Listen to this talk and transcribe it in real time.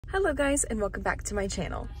Hello guys, and welcome back to my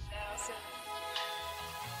channel.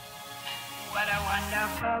 What a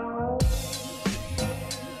wonderful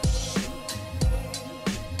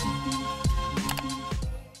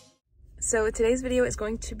So today's video is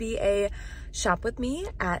going to be a shop with me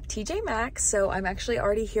at Tjmaxx. So I'm actually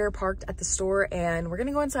already here parked at the store and we're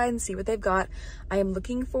gonna go inside and see what they've got. I am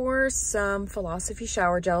looking for some Philosophy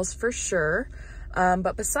shower gels for sure.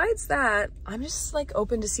 But besides that, I'm just like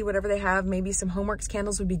open to see whatever they have. Maybe some Homeworks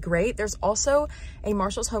candles would be great. There's also a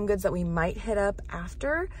Marshall's Home Goods that we might hit up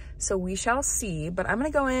after, so we shall see. But I'm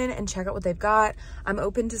gonna go in and check out what they've got. I'm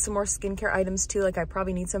open to some more skincare items too. Like I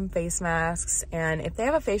probably need some face masks, and if they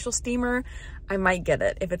have a facial steamer, I might get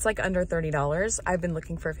it. If it's like under $30, I've been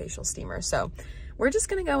looking for a facial steamer. So we're just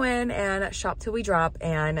gonna go in and shop till we drop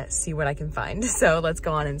and see what I can find. So let's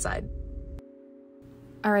go on inside.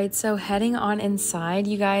 All right, so heading on inside,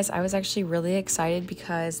 you guys, I was actually really excited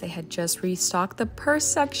because they had just restocked the purse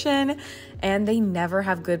section and they never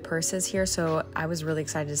have good purses here. So I was really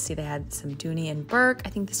excited to see they had some Dooney and Burke.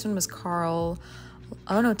 I think this one was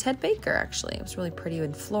Ted Baker actually. It was really pretty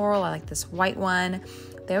and floral. I like this white one.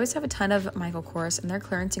 They always have a ton of Michael Kors and they're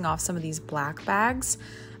clearancing off some of these black bags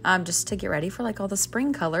just to get ready for like all the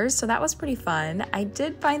spring colors. So that was pretty fun. I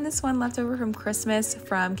did find this one left over from Christmas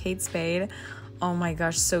from Kate Spade. Oh my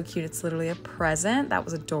gosh, so cute. It's literally a present. That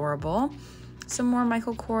was adorable. Some more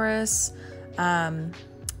Michael Kors,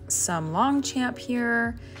 some Longchamp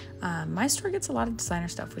here. My store gets a lot of designer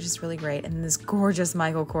stuff, which is really great. And this gorgeous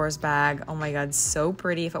Michael Kors bag. Oh my God, so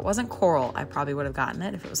pretty. If it wasn't coral, I probably would have gotten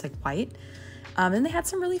it if it was like white. And they had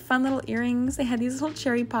some really fun little earrings. They had these little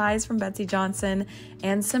cherry pies from Betsey Johnson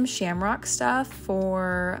and some shamrock stuff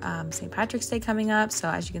for St. Patrick's Day coming up. So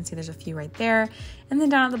as you can see, there's a few right there. And then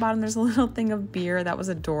down at the bottom, there's a little thing of beer. That was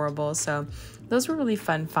adorable. So those were really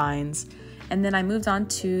fun finds. And then I moved on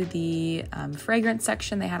to the fragrance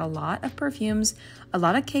section. They had a lot of perfumes, a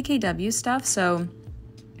lot of KKW stuff. So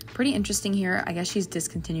pretty interesting here. I guess she's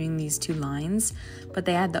discontinuing these two lines, but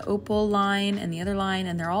they had the Opal line and the other line,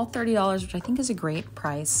 and they're all $30, which I think is a great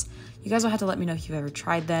price. You guys will have to let me know if you've ever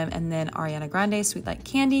tried them. And then Ariana Grande Sweet Like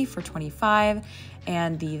Candy for $25,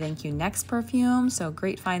 and the Thank You Next perfume. So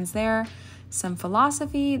great finds there. Some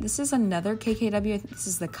Philosophy. This is another KKW. I think this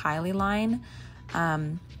is the Kylie line.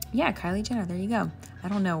 Yeah, Kylie Jenner. There you go. I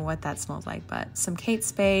don't know what that smells like, but some Kate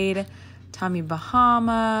Spade, Tommy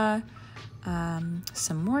Bahama.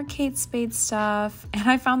 Some more Kate Spade stuff, and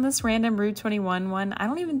I found this random Rue 21 one. I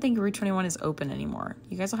don't even think Rue 21 is open anymore.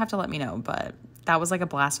 You guys will have to let me know, but that was like a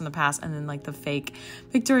blast from the past. And then like the fake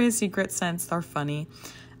Victoria's Secret scents, they're funny.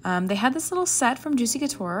 They had this little set from Juicy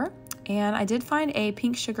Couture, and I did find a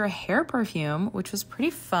pink sugar hair perfume, which was pretty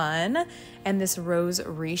fun, and this Rose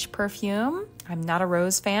Riche perfume. I'm not a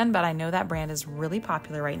Rose fan, but I know that brand is really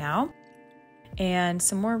popular right now. And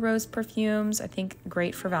some more rose perfumes. I think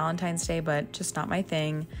great for Valentine's Day, but just not my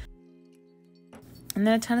thing. And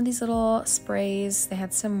then a ton of these little sprays. They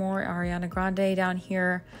had some more Ariana Grande down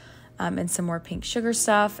here, and some more pink sugar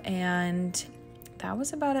stuff. And that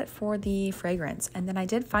was about it for the fragrance. And then I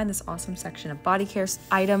did find this awesome section of body care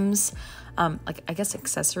items, like I guess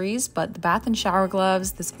accessories, but the bath and shower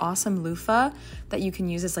gloves, this awesome loofah that you can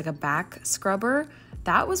use as like a back scrubber.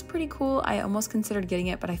 That was pretty cool. I almost considered getting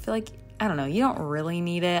it, but I feel like, I don't know, you don't really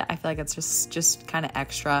need it. I feel like it's just kind of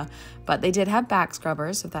extra, but they did have back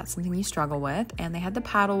scrubbers if that's something you struggle with. And they had the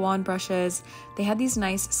paddle wand brushes. They had these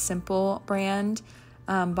nice Simple brand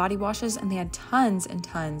body washes, and they had tons and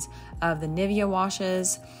tons of the Nivea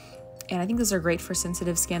washes. And I think those are great for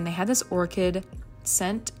sensitive skin. They had this orchid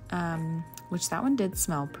scent, which that one did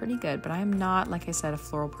smell pretty good, but I'm not, like I said, a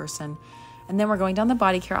floral person. And then we're going down the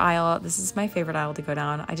body care aisle. This is my favorite aisle to go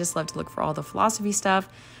down. I just love to look for all the Philosophy stuff.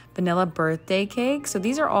 Vanilla birthday cake. So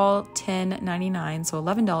these are all $10.99, so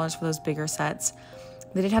 $11 for those bigger sets.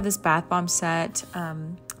 They did have this bath bomb set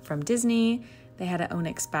from Disney. They had an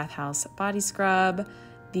Onyx Bathhouse body scrub.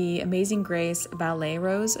 The Amazing Grace Ballet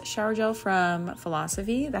Rose shower gel from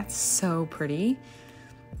Philosophy. That's so pretty.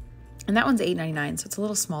 And that one's $8.99, so it's a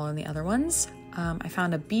little smaller than the other ones. I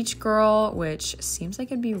found a Beach Girl, which seems like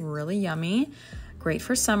it'd be really yummy. Great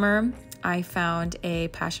for summer. I found a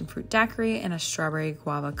passion fruit daiquiri and a strawberry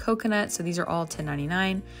guava coconut. So these are all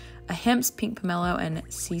 $10.99. A Hemp's pink pomelo and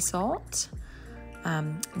sea salt.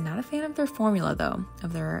 Not a fan of their formula though,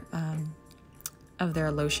 of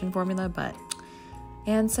their lotion formula, but,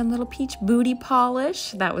 and some little peach booty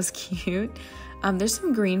polish. That was cute. There's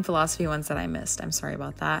some green Philosophy ones that I missed. I'm sorry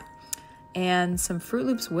about that. and some Fruit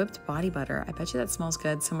Loops whipped body butter. I bet you that smells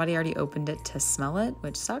good. Somebody already opened it to smell it,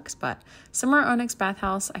 which sucks, but somewhere Onyx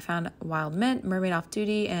Bathhouse, I found Wild Mint, Mermaid Off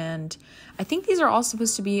Duty, and I think these are all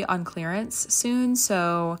supposed to be on clearance soon,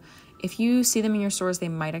 so if you see them in your stores, they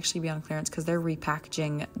might actually be on clearance because they're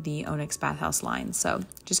repackaging the Onyx Bathhouse line, so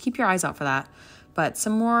just keep your eyes out for that. But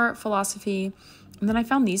some more Philosophy. And then I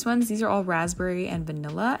found these ones. These are all raspberry and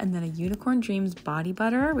vanilla. And then a Unicorn Dreams body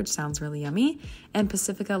butter, which sounds really yummy. And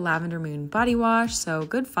Pacifica Lavender Moon body wash. So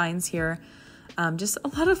good finds here. Just a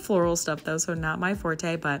lot of floral stuff though, so not my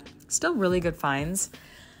forte, but still really good finds.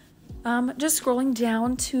 Just scrolling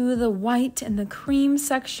down to the white and the cream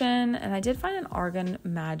section, and I did find an Argan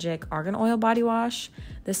Magic Argan Oil body wash,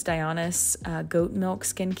 this Dionysus goat milk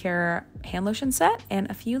skincare hand lotion set, and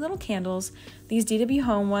a few little candles. These DW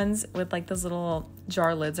Home ones with like those little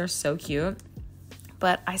jar lids are so cute,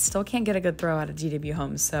 but I still can't get a good throw out of DW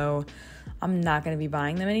Home, so I'm not going to be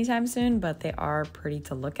buying them anytime soon, but they are pretty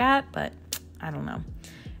to look at, but I don't know.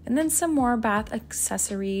 And then some more bath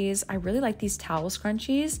accessories. I really like these towel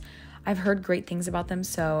scrunchies. I've heard great things about them,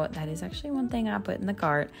 so that is actually one thing I put in the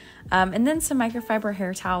cart. And then some microfiber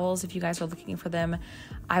hair towels. If you guys are looking for them,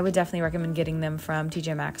 I would definitely recommend getting them from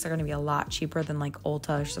Tjmaxx. They're going to be a lot cheaper than like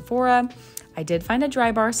Ulta or Sephora. I did find a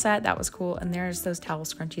dry bar set. That was cool. And there's those towel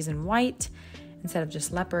scrunchies in white instead of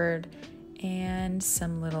just leopard. And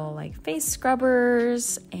some little like face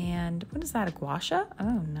scrubbers. And what is that, a gua sha?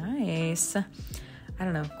 Oh, nice. I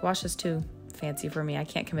don't know. Gua sha's too fancy for me. I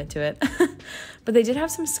can't commit to it. But they did have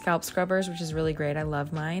some scalp scrubbers, which is really great. I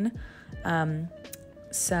love mine.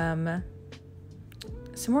 Some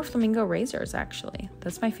more Flamingo razors, actually.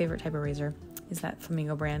 That's my favorite type of razor, is that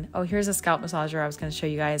Flamingo brand. Oh, here's a scalp massager I was going to show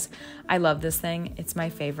you guys. I love this thing. It's my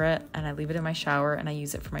favorite, and I leave it in my shower, and I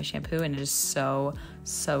use it for my shampoo, and it is so,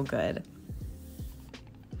 so good.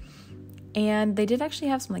 And they did actually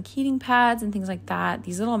have some like heating pads and things like that.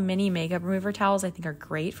 These little mini makeup remover towels I think are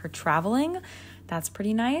great for traveling. That's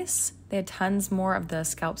pretty nice. They had tons more of the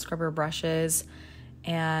scalp scrubber brushes.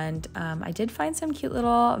 And I did find some cute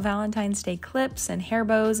little Valentine's Day clips and hair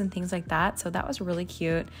bows and things like that. So that was really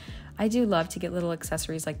cute. I do love to get little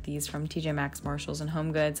accessories like these from Tjmaxx, Marshalls, and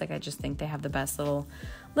Home Goods. Like I just think they have the best little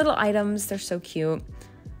items. They're so cute.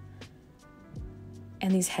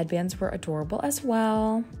 And these headbands were adorable as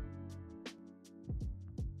well.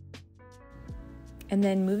 And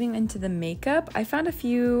then moving into the makeup, I found a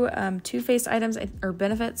few Too Faced items, or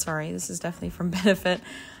Benefit, sorry, this is definitely from Benefit.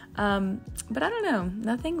 But I don't know,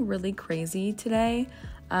 nothing really crazy today.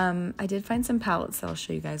 I did find some palettes that I'll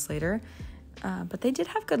show you guys later, but they did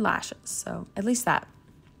have good lashes, so at least that.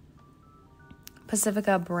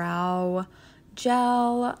 Pacifica Brow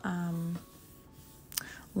Gel,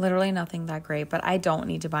 literally nothing that great, but I don't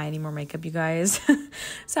need to buy any more makeup, you guys.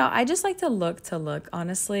 So I just like to look,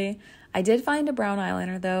 honestly. I did find a brown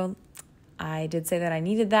eyeliner though. I did say that I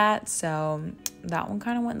needed that, so that one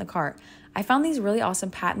kind of went in the cart. I found these really awesome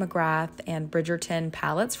Pat McGrath and Bridgerton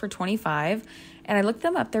palettes for $25, and I looked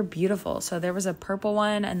them up. They're beautiful. So there was a purple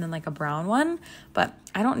one and then like a brown one, but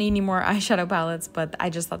I don't need any more eyeshadow palettes, but I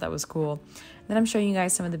just thought that was cool. And then I'm showing you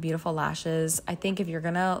guys some of the beautiful lashes. I think if you're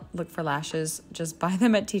gonna look for lashes, just buy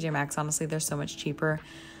them at TJ Maxx. Honestly, they're so much cheaper.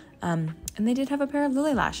 And they did have a pair of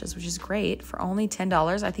Lily lashes, which is great, for only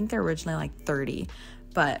 $10. I think they're originally like $30,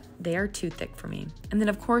 but they are too thick for me. And then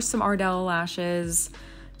of course some Ardell lashes.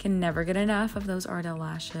 Can never get enough of those Ardell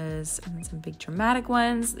lashes. And then some big dramatic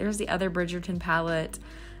ones. There's the other Bridgerton palette.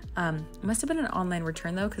 Must have been an online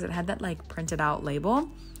return though, because it had that like printed out label.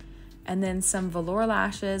 And then some velour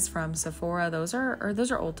lashes from Sephora. Those are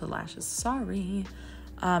Ulta lashes, sorry.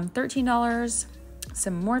 $13.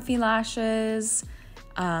 Some Morphe lashes.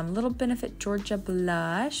 Little Benefit Georgia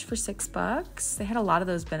blush for $6. They had a lot of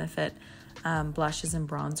those Benefit blushes and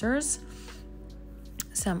bronzers.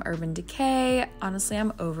 Some Urban Decay. Honestly,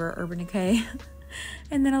 I'm over Urban Decay.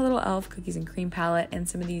 And then a little e.l.f. cookies and cream palette and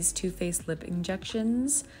some of these Too Faced lip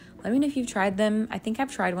injections. Let me know if you've tried them. I think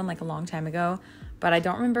I've tried one like a long time ago, but I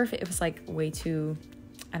don't remember if it was like way too,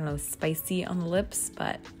 I don't know, spicy on the lips.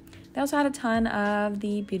 But they also had a ton of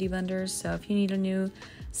the beauty blenders, so if you need a new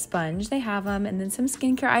sponge, they have them. And then some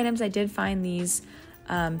skincare items. I did find these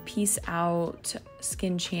Peace Out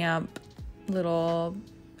Skin Champ little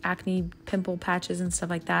acne pimple patches and stuff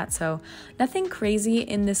like that. So nothing crazy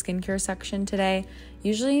in the skincare section today.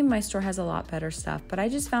 Usually my store has a lot better stuff, but I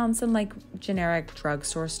just found some like generic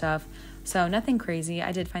drugstore stuff. So nothing crazy.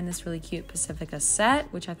 I did find this really cute Pacifica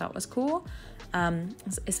set, which I thought was cool,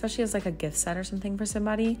 especially as like a gift set or something for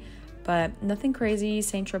somebody, but nothing crazy.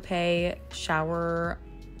 Saint Tropez shower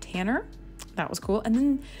tanner. that was cool. And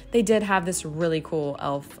then they did have this really cool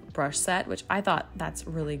elf brush set, which I thought that's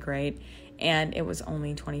really great. And it was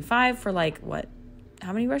only $25 for like, what,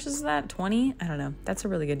 how many brushes is that? 20? I don't know. That's a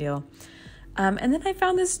really good deal. And then I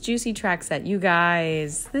found this juicy track set. You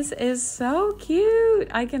guys, this is so cute.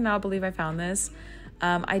 I cannot believe I found this.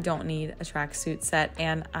 I don't need a tracksuit set,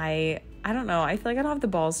 and I don't know. I feel like I don't have the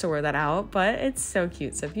balls to wear that out, but it's so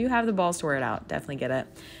cute. So if you have the balls to wear it out, definitely get it.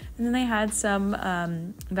 And then they had some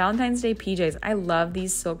Valentine's Day PJs. I love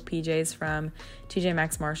these silk PJs from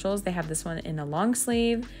Tjmaxx Marshalls. They have this one in a long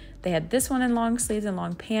sleeve. They had this one in long sleeves and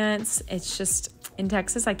long pants. It's just, in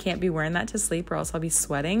Texas, I can't be wearing that to sleep or else I'll be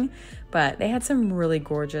sweating. But they had some really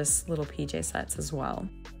gorgeous little PJ sets as well.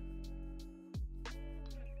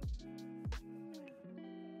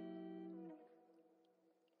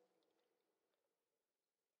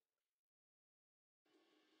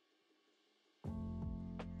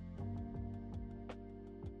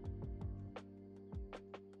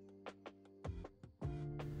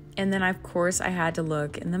 And then, of course, I had to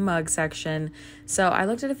look in the mug section. So I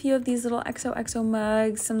looked at a few of these little XOXO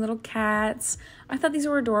mugs, some little cats. I thought these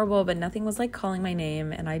were adorable, but nothing was like calling my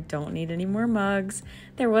name, and I don't need any more mugs.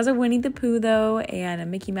 There was a Winnie the Pooh, though, and a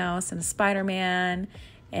Mickey Mouse and a Spider-Man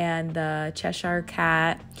and the Cheshire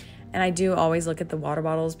Cat. And I do always look at the water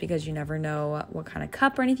bottles because you never know what kind of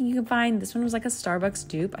cup or anything you can find. This one was like a Starbucks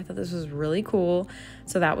dupe. I thought this was really cool.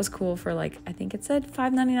 So that was cool for like, I think it said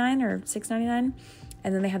 $5.99 or $6.99.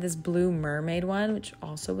 And then they had this blue mermaid one, which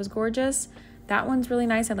also was gorgeous. That one's really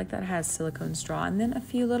nice. I like that it has silicone straw. And then a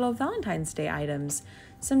few little Valentine's Day items.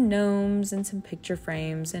 Some gnomes and some picture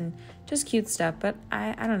frames and just cute stuff. But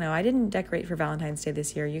I don't know. I didn't decorate for Valentine's Day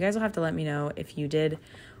this year. You guys will have to let me know if you did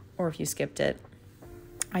or if you skipped it.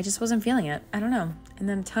 I just wasn't feeling it. I don't know. And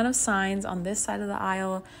then a ton of signs on this side of the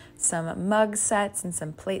aisle. Some mug sets and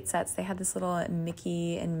some plate sets. They had this little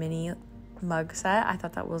Mickey and Minnie mug set. I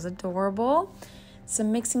thought that was adorable.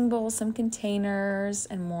 Some mixing bowls, some containers,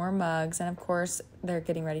 and more mugs. And of course, they're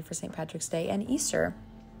getting ready for St. Patrick's Day and Easter.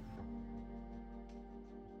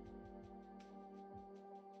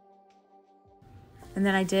 And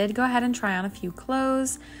then I did go ahead and try on a few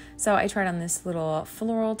clothes. So I tried on this little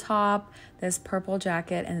floral top, this purple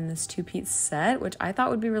jacket, and then this two-piece set, which I thought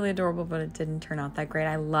would be really adorable, but it didn't turn out that great.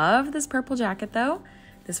 I love this purple jacket, though.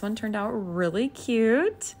 This one turned out really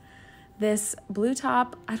cute. This blue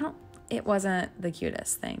top, it wasn't the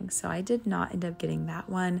cutest thing, so I did not end up getting that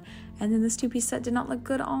one. And then this two-piece set did not look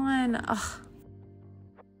good on. Ugh.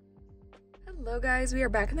 Hello guys, we are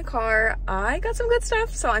back in the car. I got some good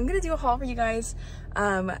stuff, so I'm gonna do a haul for you guys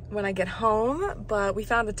when I get home. But we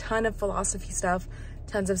found a ton of philosophy stuff,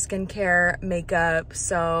 tons of skincare, makeup,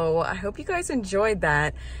 so I hope you guys enjoyed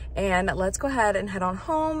that. And let's go ahead and head on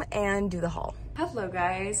home and do the haul. Hello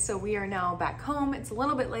guys, so we are now back home. It's a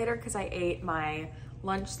little bit later because I ate my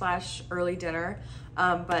lunch/early dinner,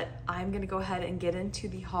 but I'm gonna go ahead and get into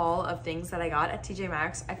the haul of things that I got at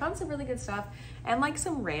Tjmaxx. I found some really good stuff and like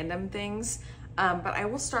some random things, but I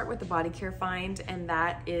will start with the body care find, and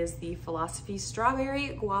that is the Philosophy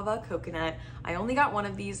Strawberry Guava Coconut. I only got one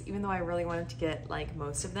of these, even though I really wanted to get like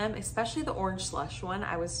most of them, especially the orange slush one.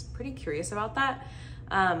 I was pretty curious about that.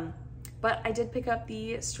 But I did pick up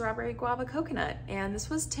the Strawberry Guava Coconut, and this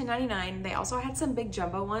was $10.99. They also had some big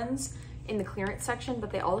jumbo ones in the clearance section,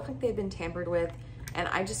 but they all look like they've been tampered with, and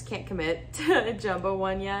I just can't commit to a jumbo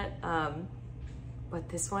one yet. But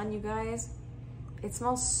this one, you guys, it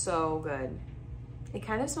smells so good. It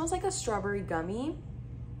kind of smells like a strawberry gummy,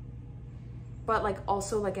 but like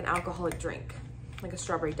also like an alcoholic drink, like a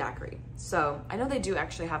strawberry daiquiri. So I know they do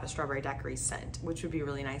actually have a strawberry daiquiri scent, which would be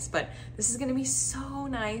really nice, but this is gonna be so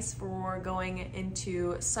nice for going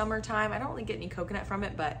into summertime. I don't really get any coconut from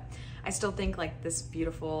it, but I still think like this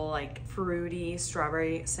beautiful, like fruity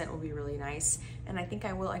strawberry scent will be really nice. And I think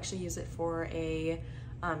I will actually use it for a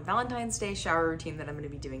Valentine's Day shower routine that I'm gonna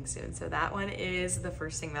be doing soon. So that one is the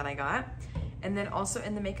first thing that I got. And then also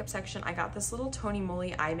in the makeup section, I got this little Tony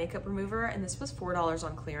Moly eye makeup remover, and this was $4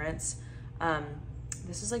 on clearance.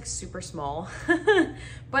 This is like super small,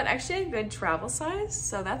 but actually a good travel size.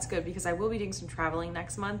 So that's good because I will be doing some traveling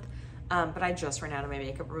next month. But I just ran out of my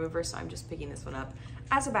makeup remover, so I'm just picking this one up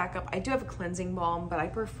as a backup. I do have a cleansing balm, but I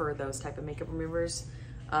prefer those type of makeup removers,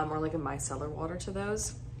 or like a micellar water to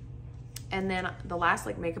those. And then the last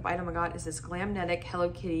like makeup item I got is this Glamnetic Hello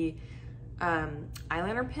Kitty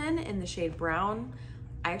eyeliner pen in the shade brown.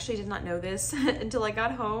 I actually did not know this until I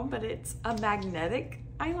got home, but it's a magnetic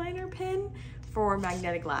eyeliner pen for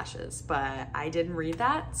magnetic lashes, but I didn't read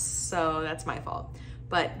that, so that's my fault.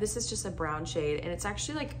 But this is just a brown shade, and it's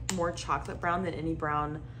actually like more chocolate brown than any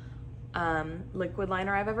brown liquid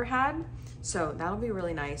liner I've ever had. So that'll be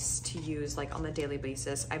really nice to use like on the daily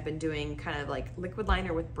basis. I've been doing kind of like liquid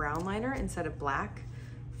liner with brown liner instead of black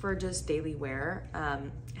for just daily wear.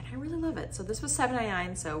 And I really love it. So this was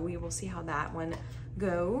 $7.99, so we will see how that one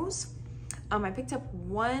goes. I picked up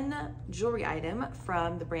one jewelry item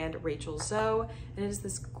from the brand Rachel Zoe, and it is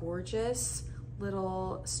this gorgeous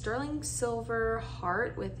little sterling silver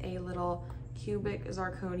heart with a little cubic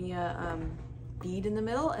zirconia bead in the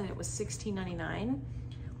middle, and it was $16.99.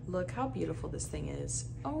 Look how beautiful this thing is.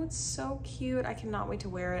 Oh, it's so cute. I cannot wait to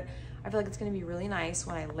wear it. I feel like it's gonna be really nice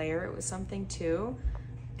when I layer it with something too.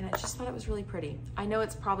 And I just thought it was really pretty. I know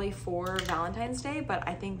it's probably for Valentine's Day, but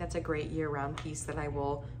I think that's a great year-round piece that I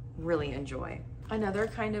will really enjoy. Another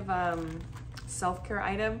kind of self-care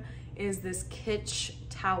item is this Kitsch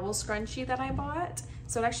towel scrunchie that I bought.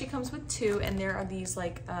 So it actually comes with two, and there are these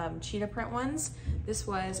like cheetah print ones. This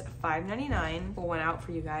was $5.99. Pull one out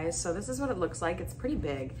for you guys. So this is what it looks like. It's pretty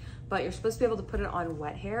big, but you're supposed to be able to put it on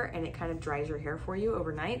wet hair, and it kind of dries your hair for you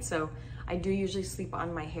overnight. So I do usually sleep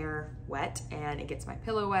on my hair wet, and it gets my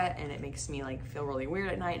pillow wet, and it makes me like feel really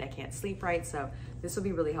weird at night, and I can't sleep right. So this will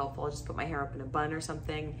be really helpful. I'll just put my hair up in a bun or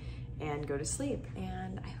something and go to sleep,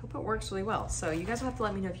 and I hope it works really well. So you guys will have to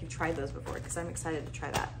let me know if you've tried those before, because I'm excited to try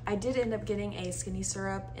that. I did end up getting a skinny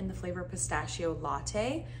syrup in the flavor pistachio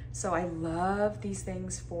latte. So I love these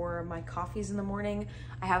things for my coffees in the morning.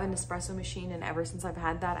 I have an espresso machine, and ever since I've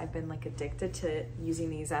had that, I've been like addicted to using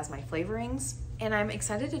these as my flavorings. And I'm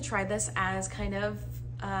excited to try this as kind of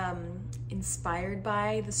inspired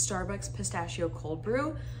by the Starbucks pistachio cold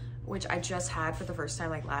brew, which I just had for the first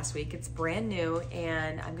time like last week. It's brand new,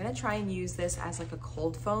 and I'm gonna try and use this as like a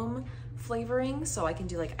cold foam flavoring, so I can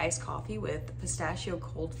do like iced coffee with pistachio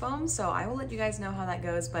cold foam. So I will let you guys know how that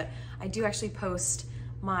goes, but I do actually post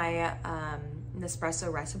my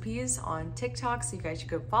Nespresso recipes on TikTok, so you guys should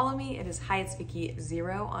go follow me. It is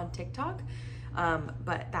HiAtsVicky0 on TikTok.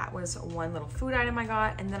 But that was one little food item I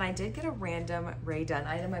got. And then I did get a random Rae Dunn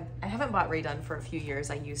item. I haven't bought Rae Dunn for a few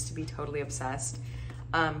years. I used to be totally obsessed.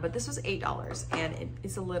 But this was $8, and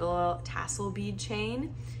it's a little tassel bead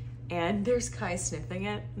chain, and there's Kai sniffing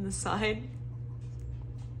it on the side.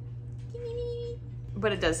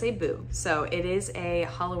 But it does say Boo, so it is a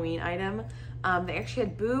Halloween item. They actually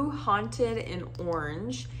had Boo, Haunted in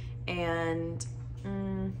orange, and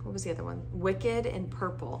what was the other one? Wicked in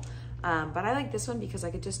purple. But I like this one because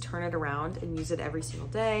I could just turn it around and use it every single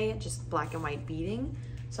day, just black and white beading.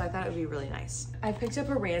 So I thought it would be really nice. I picked up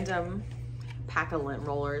a random pack of lint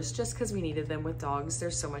rollers just because we needed them with dogs.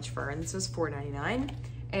 There's so much fur, and this was $4.99.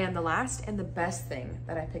 And the last and the best thing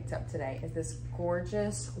that I picked up today is this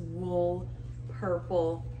gorgeous wool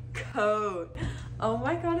purple coat. Oh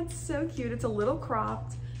my God, it's so cute. It's a little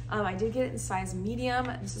cropped. I did get it in size medium.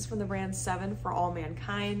 This is from the brand 7 for All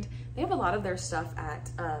Mankind. They have a lot of their stuff at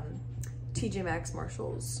Tjmaxx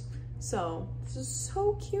Marshalls. So this is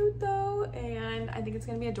so cute though, and I think it's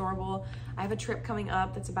gonna be adorable. I have a trip coming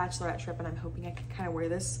up that's a bachelorette trip, and I'm hoping I can kind of wear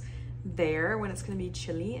this there when it's gonna be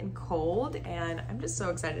chilly and cold, and I'm just so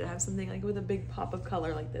excited to have something like with a big pop of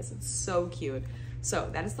color like this. It's so cute. So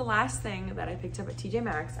that is the last thing that I picked up at TJ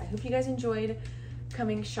Maxx. I hope you guys enjoyed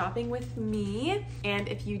coming shopping with me, and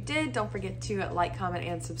if you did, don't forget to like, comment,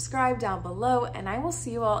 and subscribe down below, and I will see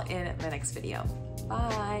you all in my next video.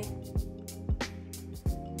 Bye.